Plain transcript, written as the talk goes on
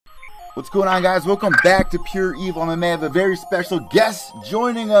What's going on, guys? Welcome back to Pure Evil MMA. I have a very special guest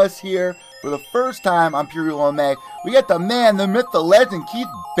joining us here for the first time on Pure Evil MMA. We got the man, the myth, the legend, Keith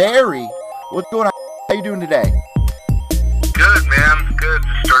Berry. What's going on? How you doing today? Good, man. Good.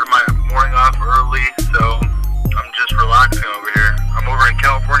 Started my morning off early, so I'm just relaxing over here. I'm over in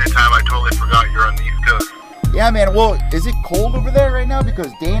California time. I totally forgot you're on the East Coast. Yeah, man. Well, is it cold over there right now?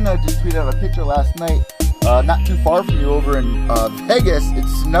 Because Dana just tweeted out a picture last night, not too far from you over in Vegas.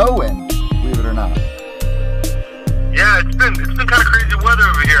 It's snowing, believe it or not. Yeah, it's been kind of crazy weather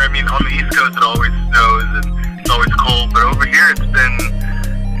over here. I mean, on the East Coast it always snows and it's always cold, but over here it's been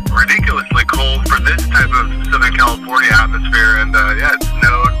ridiculously cold for this type of Southern California atmosphere. And yeah, it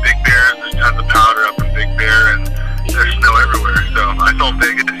snowed. Big Bear. There's tons of powder up in Big Bear, and there's snow everywhere. So I saw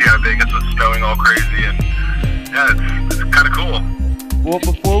Vegas. Yeah, Vegas was snowing all crazy, and yeah, it's kind of cool. Well,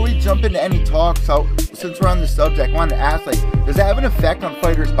 before we jump into any talk, so since we're on the subject, I wanted to ask, like, does that have an effect on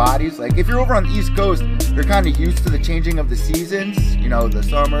fighters' bodies? Like, if you're over on the East Coast, you're kind of used to the changing of the seasons, you know, the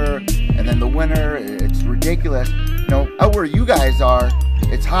summer and then the winter. It's ridiculous. You know, out where you guys are,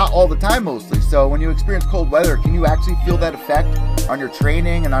 it's hot all the time mostly. So when you experience cold weather, can you actually feel that effect on your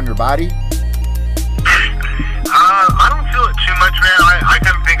training and on your body? I don't feel it too much, man. I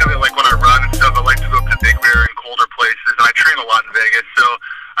kind of think of it like when I run and stuff. I like to go up to Big Bear and colder places, and I train a lot in Vegas. So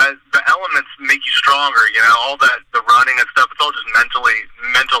the elements make you stronger, you know, all that, the running and stuff. It's all just mental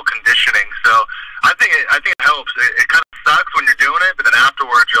conditioning. So I think it helps. It kind of sucks when you're doing it, but then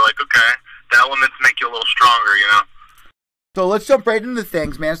afterwards you're like, okay, the elements make you a little stronger, you know. So let's jump right into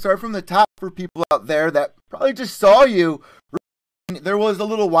things, man. Start from the top for people out there that probably just saw you. There was a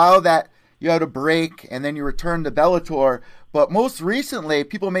little while that you had a break, and then you returned to Bellator. But most recently,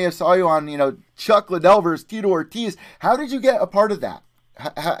 people may have saw you on, you know, Chuck Liddell versus Tito Ortiz. How did you get a part of that?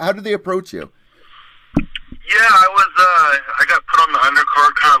 How did they approach you? Yeah, I got put on the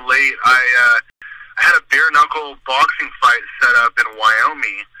undercard kind of late. I had a bare knuckle boxing fight set up in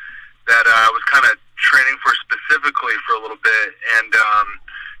Wyoming that I was kind of training for specifically for a little bit, and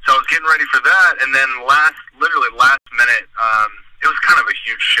so I was getting ready for that. And then literally last minute, it was kind of a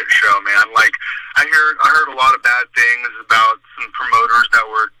huge shit show, man. Like, I heard a lot of bad things about some promoters that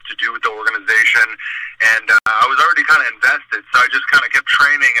were to do with the organization, and I was already kind of invested, so I just kind of kept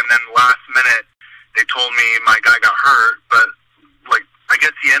training, and then last minute, they told me my guy got hurt, but, like, I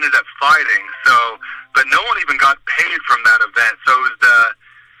guess he ended up fighting, so, but no one even got paid from that event, so it was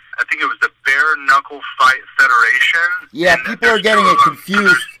I think it was the Bare Knuckle Fight Federation. Yeah, people are getting it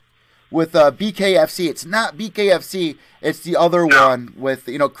confused with BKFC. It's not BKFC. It's the other one with,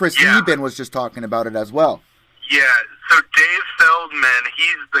 you know, Chris Lieben was just talking about it as well. Yeah, so Dave Feldman,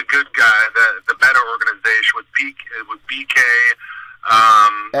 he's the good guy, the better organization with BK,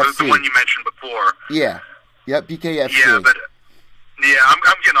 the one you mentioned before. Yeah, yep, BKFC. Yeah, but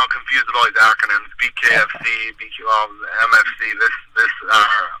I'm getting all confused with all these acronyms, BKFC, MFC, this,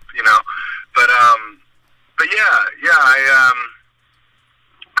 you know, but yeah,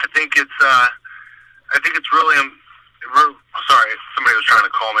 I think it's really. Sorry, somebody was trying to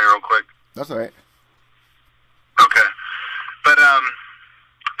call me real quick. That's all right. Okay, but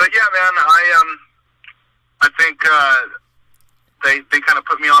yeah, man, I think they kind of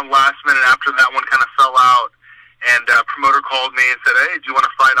put me on last minute after that one kind of fell out, and promoter called me and said, "Hey, do you want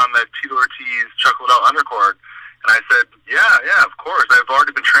to fight on the Tito Ortiz Chuck Liddell undercard?" And I said, "Yeah, of course. I've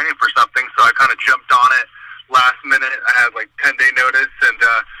already been training for something," so I kind of jumped on it last minute. I had like 10-day notice, and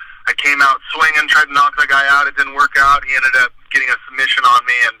I came out swinging, tried to knock the guy out. It didn't work out. He ended up getting a submission on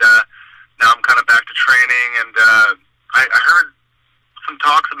me, and now I'm kind of back to training. And I heard some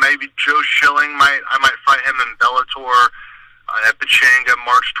talks of maybe Joe Schilling I might fight him in Bellator at Pechanga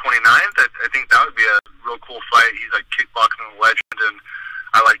March 29th. I think that would be a real cool fight. He's like kickboxing legend, and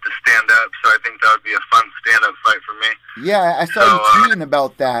I like to stand up, so I think that would be a fun stand-up fight for me. Yeah, I saw you tweeting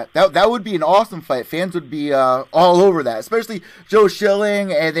about that. That would be an awesome fight. Fans would be all over that, especially Joe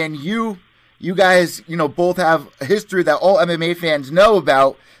Schilling, and then you guys, you know, both have a history that all MMA fans know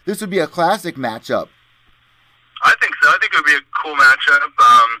about. This would be a classic matchup. I think so. I think it would be a cool matchup.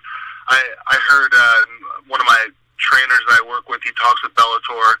 I heard one of my trainers that I work with, he talks with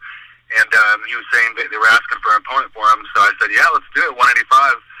Bellator, and he was saying they were asking for an opponent for him, so I said, yeah, let's do it, 185.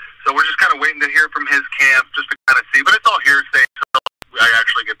 So we're just kind of waiting to hear from his camp just to kind of see, but it's all hearsay until I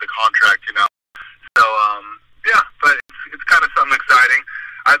actually get the contract, you know. So, yeah, but it's kind of something exciting.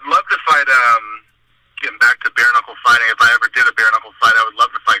 I'd love to fight, getting back to bare knuckle fighting, if I ever did a bare knuckle fight, I would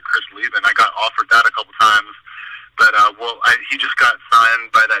love to fight Chris Lieben. I got offered that a couple times, but he just got signed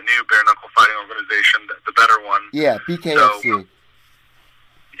by that new bare knuckle fighting organization, the better one. Yeah, BKFC. So,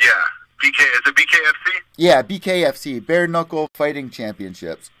 yeah, is it BKFC? Yeah, BKFC, Bare Knuckle Fighting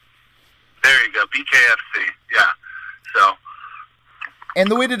Championships. There you go, BKFC. Yeah. So. And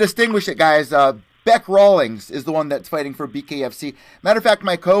the way to distinguish it, guys, Beck Rawlings is the one that's fighting for BKFC. Matter of fact,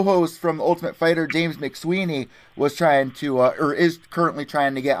 my co-host from Ultimate Fighter, James McSweeney, was trying to, or is currently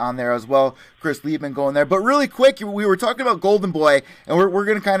trying to get on there as well. Chris Liebman going there. But really quick, we were talking about Golden Boy, and we're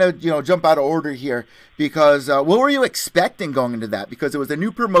going to kind of, jump out of order here because what were you expecting going into that? Because it was a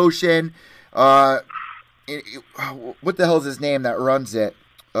new promotion. What the hell is his name that runs it?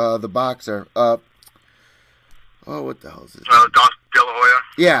 The boxer. What the hell is his name? Oscar De La Hoya.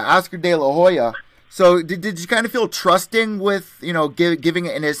 Yeah, Oscar De La Hoya. So did you kind of feel trusting with, giving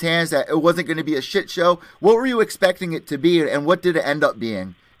it in his hands that it wasn't going to be a shit show? What were you expecting it to be, and what did it end up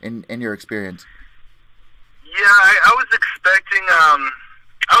being in your experience? Yeah, I was expecting,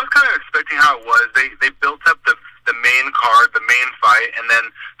 I was kind of expecting how it was. They built up the main card, the main fight, and then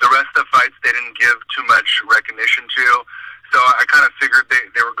the rest of the fights they didn't give too much recognition to. So I kind of figured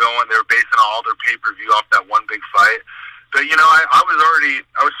they were basing all their pay-per-view off that one big fight. But,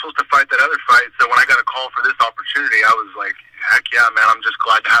 I was supposed to fight that other fight, so when I got a call for this opportunity, I was like, heck yeah, man, I'm just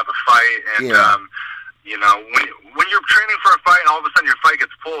glad to have a fight. And, when you're training for a fight and all of a sudden your fight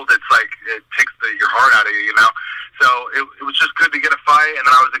gets pulled, it's like, it takes your heart out of you, So it was just good to get a fight, and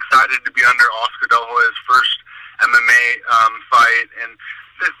then I was excited to be under Oscar De La Hoya's first MMA fight. And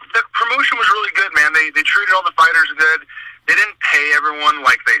the promotion was really good, man. They treated all the fighters good. They didn't pay everyone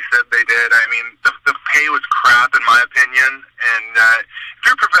like they said they did. I mean, the pay was crap in my opinion. And if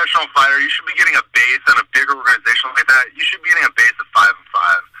you're a professional fighter, you should be getting a base on a bigger organization like that. You should be getting a base of 5-5.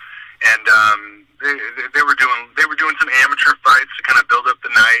 And they were doing some amateur fights to kind of build up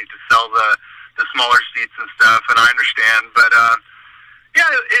the night to sell the smaller seats and stuff. And I understand, but yeah,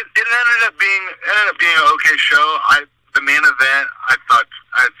 it ended up being an okay show. The main event, I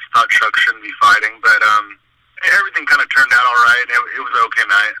thought Chuck shouldn't be fighting, but everything kind of turned out all right. It was an okay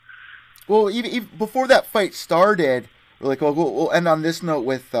night. Well, even before that fight started, we'll end on this note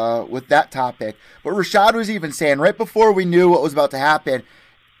with that topic. But Rashad was even saying right before we knew what was about to happen,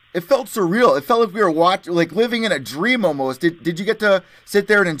 it felt surreal. It felt like we were living in a dream almost. Did you get to sit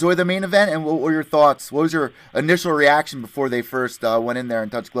there and enjoy the main event? And what were your thoughts? What was your initial reaction before they first went in there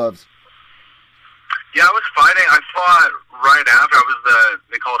and touched gloves? Yeah, I was fighting. I fought right after.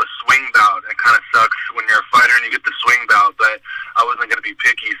 They call it a swing bout. It kind of sucks when you're a fighter and you get the swing bout, but I wasn't going to be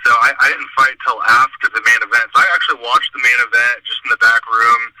picky. So I didn't fight till after the main event. So I actually watched the main event just in the back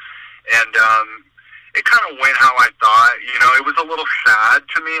room, and it kind of went how I thought. It was a little sad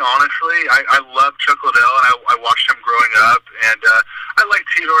to me, honestly. I love Chuck Liddell, and I watched him growing up, and I like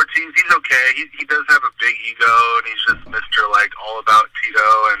Tito Ortiz. He's okay. He does have a big ego, and he's just Mr. All About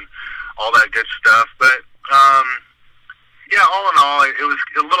Tito and all that good stuff. But yeah, all in all, it was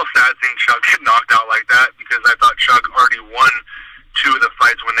a little sad seeing Chuck get knocked out like that, because I thought Chuck already won 2 of the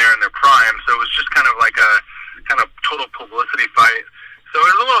fights when they were in their prime. So it was just kind of like a kind of total publicity fight. So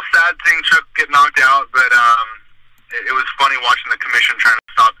it was a little sad seeing Chuck get knocked out, but it was funny watching the commission trying to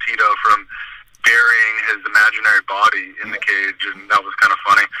stop Tito from burying his imaginary body in the cage, and that was kind of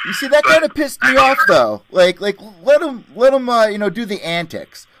funny. You see, that kind of pissed me off, though. Let him do the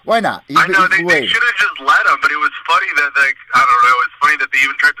antics. Why not? I know, they should have just let him, but it was funny that, I don't know, it's funny that they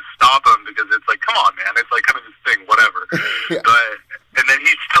even tried to stop him, because it's like, come on, man, it's like kind of this thing, whatever. Yeah. And then he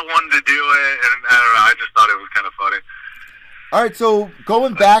still wanted to do it, and I don't know, I just thought it was kind of funny. All right, so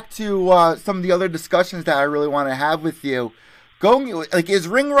going back to some of the other discussions that I really want to have with you, is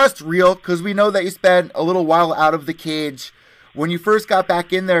ring rust real? Because we know that you spent a little while out of the cage. When you first got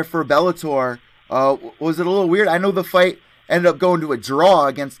back in there for Bellator, was it a little weird? I know the fight ended up going to a draw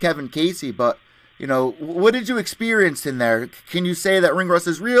against Kevin Casey, but, what did you experience in there? Can you say that ring rust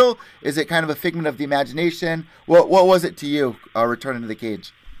is real? Is it kind of a figment of the imagination? What was it to you, returning to the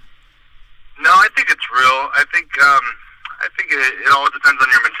cage? No, I think it's real. I think it all depends on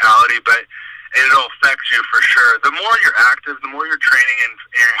your mentality, but it'll affect you for sure. The more you're active, the more you're training and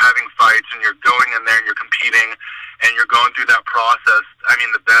you're having fights and you're going in there and you're competing and you're going through that process,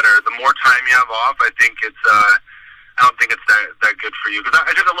 the better. The more time you have off, I think it's I don't think it's that good for you. Because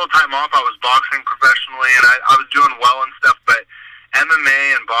I took a little time off. I was boxing professionally, and I was doing well and stuff. But MMA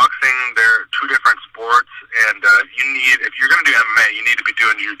and boxing, they're 2 different sports. And if you're going to do MMA, you need to be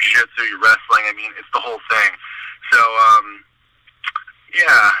doing your jiu-jitsu, your wrestling. It's the whole thing. So,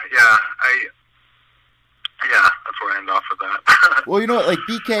 that's where I end off with that. Well,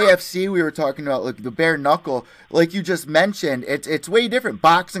 BKFC, we were talking about, the bare knuckle, like you just mentioned, it's way different.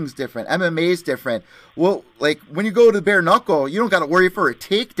 Boxing's different. MMA's different. Well, when you go to bare knuckle, you don't got to worry for a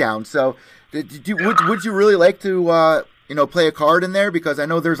takedown. So, would you really like to, play a card in there? Because I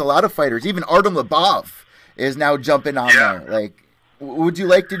know there's a lot of fighters. Even Artem Lobov is now jumping on there. Would you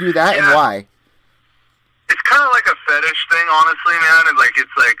like to do that, and why? It's kind of like a fetish thing, honestly, man. And like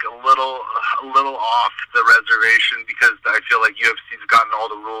it's like a little off the reservation because I feel like UFC's gotten all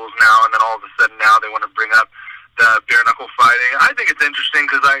the rules now, and then all of a sudden now they want to bring up the bare knuckle fighting. I think it's interesting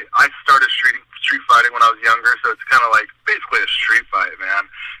because I started street fighting when I was younger, so it's kind of like basically a street fight, man.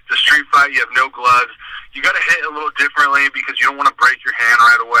 It's a street fight. You have no gloves. You got to hit a little differently because you don't want to break your hand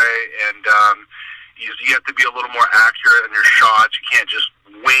right away, and you have to be a little more accurate in your shots. You can't just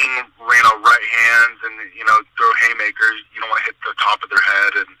wing, right hands and throw haymakers. You don't want to hit the top of their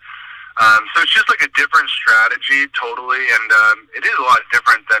head, and so it's just like a different strategy, totally. And it is a lot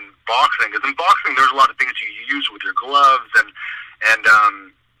different than boxing because in boxing there's a lot of things you use with your gloves, and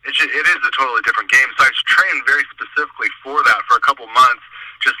it is a totally different game. So I trained very specifically for that for a couple months,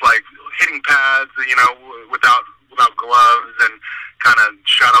 just like hitting pads, without gloves, and kind of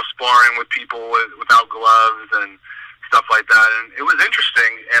shadow sparring with people without gloves and stuff like that. And it was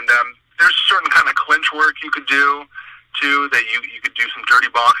interesting. And there's certain kind of clinch work you could do too, that you could do some dirty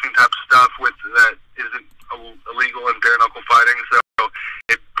boxing type stuff with that isn't illegal in bare knuckle fighting. So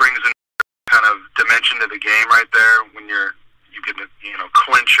it brings in kind of dimension to the game right there when you can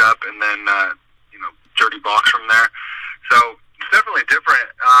clinch up and then dirty box from there. So it's definitely different.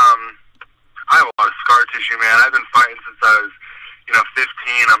 I have a lot of scar tissue, man. I've been fighting since I was 15.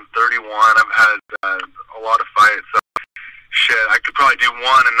 I'm 31. I've had a lot of fights. So shit, I could probably do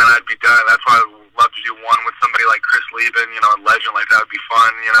one and then I'd be done. That's why I would love to do one with somebody like Chris Lieben, a legend like that would be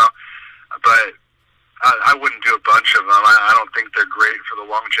fun, But I wouldn't do a bunch of them. I don't think they're great for the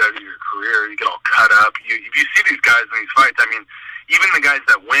longevity of your career. You get all cut up. If you see these guys in these fights, I mean, even the guys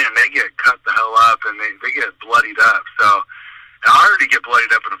that win, they get cut the hell up and they get bloodied up. So I already get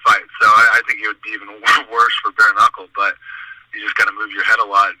bloodied up in a fight, so I think it would be even worse for bare knuckle. But you just got to move your head a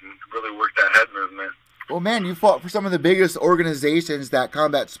lot and really work that head movement. Well, man, you fought for some of the biggest organizations that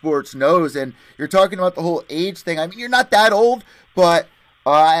combat sports knows, and you're talking about the whole age thing. I mean, you're not that old, but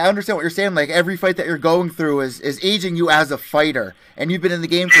I understand what you're saying. Like, every fight that you're going through is aging you as a fighter, and you've been in the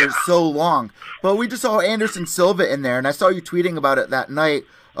game for so long. But we just saw Anderson Silva in there, and I saw you tweeting about it that night.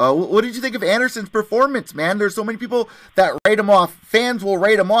 What did you think of Anderson's performance, man? There's so many people that write him off. Fans will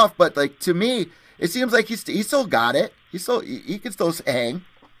write him off, but like to me, it seems like he still got it. He can still hang.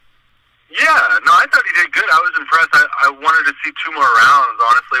 Yeah, no, I thought he did good. I was impressed. I wanted to see 2 more rounds.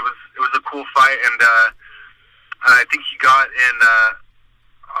 Honestly, it was a cool fight, and I think he got in.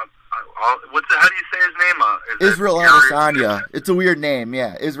 How do you say his name? Israel Adesanya. It's a weird name,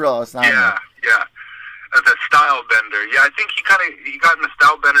 yeah. Israel Adesanya. Yeah. The style bender. Yeah, I think he got in the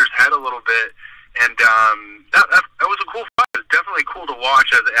style bender's head a little bit, and that was a cool fight. It was definitely cool to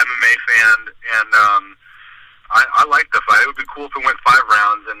watch as an MMA fan, and I liked the fight. It would be cool if it went 5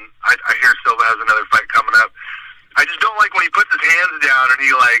 rounds, and I hear Silva has another fight coming up. I just don't like when he puts his hands down and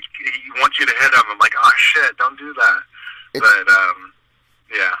he wants you to hit him. I'm like, oh shit, don't do that. But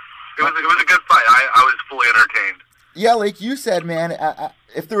yeah, it was a good fight. I was fully entertained. Yeah, like you said, man.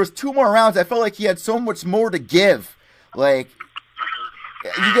 If there was 2 more rounds, I felt like he had so much more to give. Like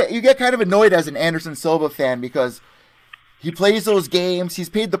you get kind of annoyed as an Anderson Silva fan because he plays those games. He's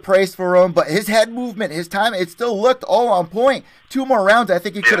paid the price for them, but his head movement, his time, it still looked all on point. 2 more rounds, I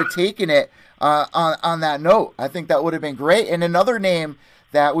think he could have taken it on that note. I think that would have been great. And another name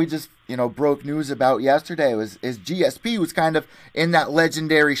that we just broke news about yesterday is GSP, who's kind of in that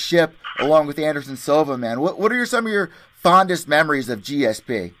legendary ship along with Anderson Silva, man. What are some of your fondest memories of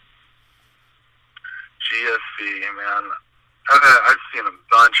GSP? GSP, man. I've seen a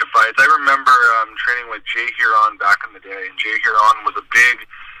bunch of fights. I remember training with Jay Huron back in the day, and Jay Huron was a big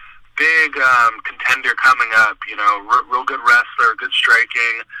contender coming up. Real good wrestler, good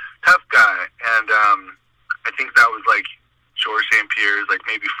striking, tough guy, and I think that was like George St. Pierre's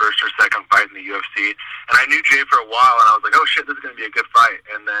maybe first or second fight in the UFC. And I knew Jay for a while, and I was like, oh shit, this is going to be a good fight.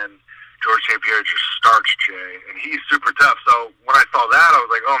 And then George St. Pierre just starched Jay, and he's super tough. So when I saw that, I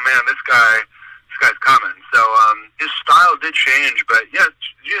was like, oh man, this guy's coming. So his style did change, but yeah,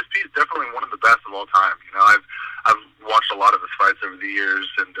 GSP is definitely one of the best of all time. I've watched a lot of his fights over the years,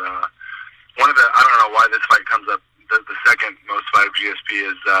 and one of the, I don't know why this fight comes up, the second most fight of GSP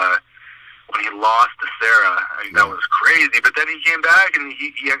is when he lost to Sarah. I mean, that was crazy, but then he came back and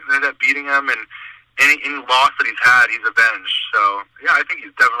he ended up beating him, and any loss that he's had, he's avenged. So yeah, I think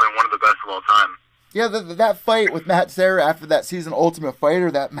he's definitely one of the best of all time. Yeah, that fight with Matt Serra after that season Ultimate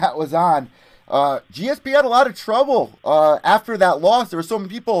Fighter that Matt was on, GSP had a lot of trouble after that loss. There were so many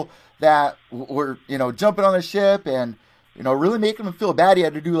people that were, jumping on the ship and, really making him feel bad. He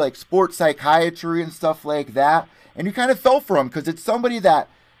had to do sports psychiatry and stuff like that. And you kind of fell for him because it's somebody that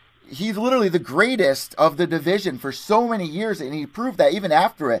he's literally the greatest of the division for so many years, and he proved that even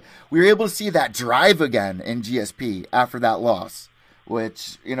after it. We were able to see that drive again in GSP after that loss,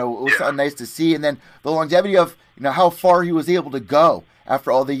 which, you know, was nice to see. And then the longevity of, you know, how far he was able to go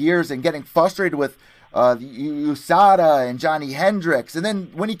after all the years and getting frustrated with USADA and Johnny Hendricks. And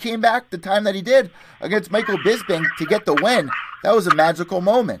then when he came back the time that he did against Michael Bisping to get the win, that was a magical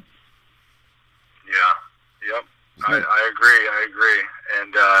moment. Yeah, yep. I agree.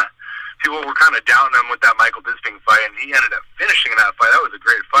 And people were kind of doubting him with that Michael Bisping fight, and he ended up finishing that fight. That was a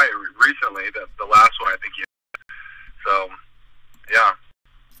great fight recently, the last one I think he had. So, yeah.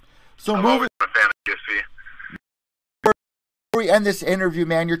 So I'm always a fan of GSP. Before we end this interview,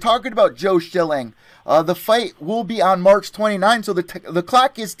 man, you're talking about Joe Schilling. The fight will be on March 29, so the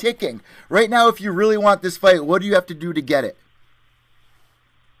clock is ticking. Right now, if you really want this fight, what do you have to do to get it?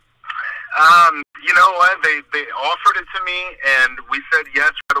 You know what? They offered it to me, and we said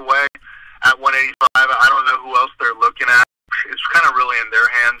yes right away at 185. I don't know who else they're looking at. It's kind of really in their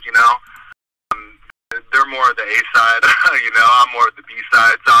hands, you know. They're more of the A side, you know. I'm more of the B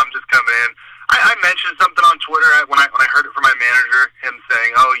side, so I'm just coming in. I mentioned something on Twitter when I heard it from my manager, him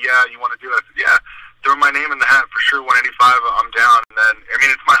saying, "Oh yeah, you want to do it?" I said, "Yeah, throw my name in the hat for sure. 185, I'm down." And then, I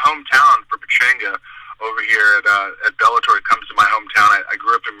mean, it's my hometown for Pachanga over here at Bellator. It comes to my hometown. I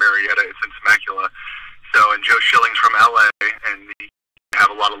grew up in Marietta. It's in Temecula. So, and Joe Schilling's from LA, and you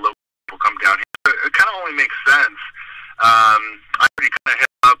have a lot of local people come down here. So it kind of only makes sense. I already kind of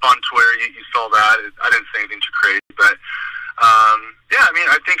hit him up on Twitter. You saw that. I didn't say anything too crazy, but yeah, I mean,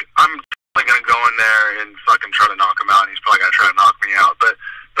 I think I'm probably going to go in there and fucking try to knock him out, and he's probably going to try to knock me out. But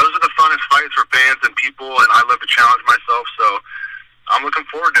those are the funnest fights for fans and people, and I love to challenge myself, so I'm looking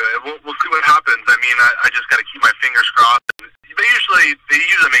forward to it. We'll see what happens. I mean, I just got to keep my fingers crossed. They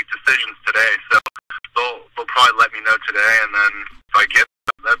usually make decisions today, so they'll probably let me know today, and then if I get it,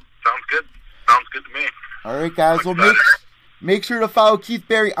 that sounds good. Sounds good to me. All right, guys. Well, make sure to follow Keith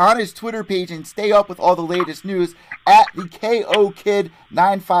Berry on his Twitter page and stay up with all the latest news at the KO Kid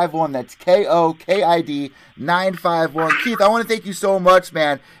 951. That's KOKID 951. Keith, I want to thank you so much,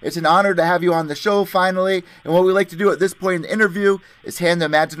 man. It's an honor to have you on the show finally. And what we like to do at this point in the interview is hand the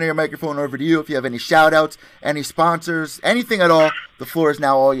imaginary microphone over to you. If you have any shout outs, any sponsors, anything at all, the floor is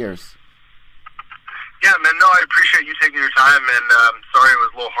now all yours. Yeah, man, no, I appreciate you taking your time, and sorry it was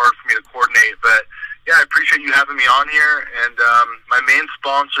a little hard for me to coordinate, but yeah, I appreciate you having me on here, and my main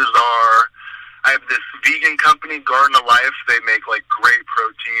sponsors are, I have this vegan company, Garden of Life. They make, like, great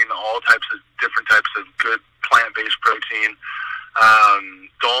protein, all different types of good plant-based protein,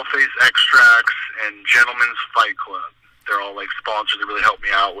 Dollface Extracts, and Gentleman's Fight Club. They're all, like, sponsors that really help me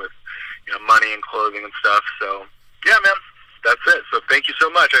out with, you know, money and clothing and stuff, so yeah, man. That's it. So thank you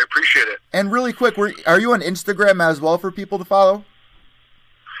so much. I appreciate it. And really quick, are you on Instagram as well for people to follow?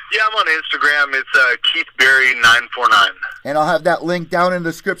 Yeah, I'm on Instagram. It's Keith Berry 949. And I'll have that link down in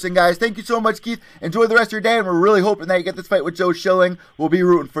the description, guys. Thank you so much, Keith. Enjoy the rest of your day, and we're really hoping that you get this fight with Joe Schilling. We'll be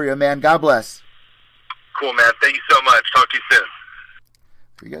rooting for you, man. God bless. Cool, man. Thank you so much. Talk to you soon.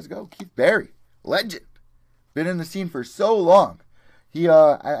 There you guys go. Keith Berry, legend. Been in the scene for so long.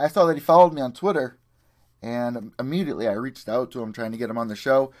 I saw that he followed me on Twitter. And immediately I reached out to him trying to get him on the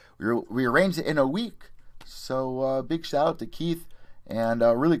show. We arranged it in a week. So big shout out to Keith. And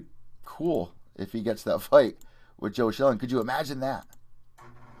really cool if he gets that fight with Joe Schilling. Could you imagine that?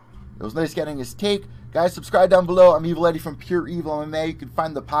 It was nice getting his take. Guys, subscribe down below. I'm Evil Eddie from Pure Evil MMA. You can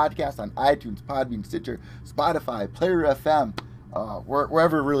find the podcast on iTunes, Podbean, Stitcher, Spotify, Player FM,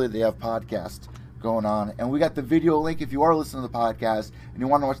 wherever really they have podcasts going on. And we got the video link if you are listening to the podcast and you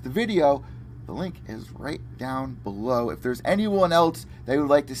want to watch the video. The link is right down below. If there's anyone else that you would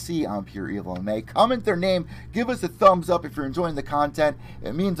like to see on Pure Evil MMA, comment their name. Give us a thumbs up if you're enjoying the content.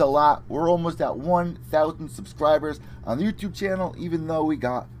 It means a lot. We're almost at 1,000 subscribers on the YouTube channel, even though we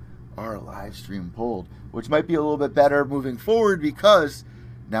got our live stream pulled, which might be a little bit better moving forward because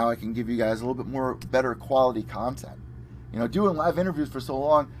now I can give you guys a little bit more better quality content. You know, doing live interviews for so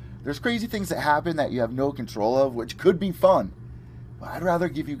long, there's crazy things that happen that you have no control of, which could be fun. I'd rather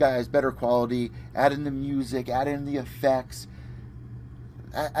give you guys better quality, add in the music, add in the effects.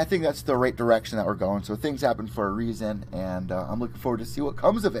 I think that's the right direction that we're going. So things happen for a reason, and I'm looking forward to see what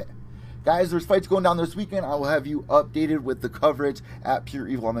comes of it. Guys, there's fights going down this weekend. I will have you updated with the coverage at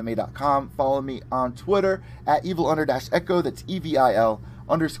pureevilmma.com. Follow me on Twitter at evil_echo. That's EVIL_ECCO.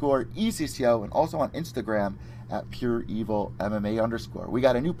 And also on Instagram at pureevilmma_. We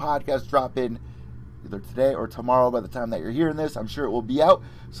got a new podcast dropping either today or tomorrow by the time that you're hearing this. I'm sure it will be out.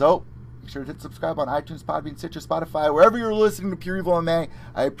 So make sure to hit subscribe on iTunes, Podbean, Stitcher, Spotify, wherever you're listening to Pure Evil MMA.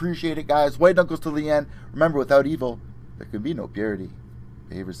 I appreciate it, guys. White knuckles till the end. Remember, without evil, there can be no purity.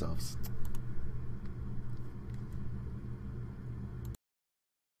 Behave yourselves.